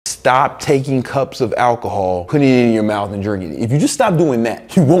stop taking cups of alcohol, putting it in your mouth and drinking it. If you just stop doing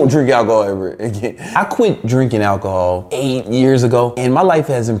that, you won't drink alcohol ever again. I quit drinking alcohol 8 years ago, and my life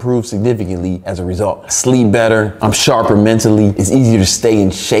has improved significantly as a result. I sleep better, I'm sharper mentally, it's easier to stay in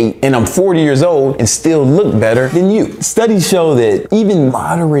shape, and I'm 40 years old and still look better than you. Studies show that even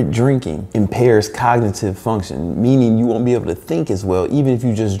moderate drinking impairs cognitive function, meaning you won't be able to think as well even if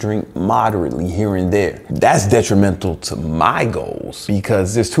you just drink moderately here and there. That's detrimental to my goals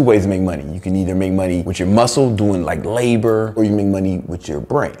because there's two ways to make money. You can either make money with your muscle, doing like labor, or you make money with your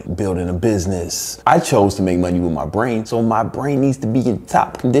brain, building a business. I chose to make money with my brain, so my brain needs to be in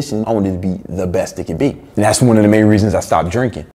top condition. I want it to be the best it can be. And that's one of the main reasons I stopped drinking.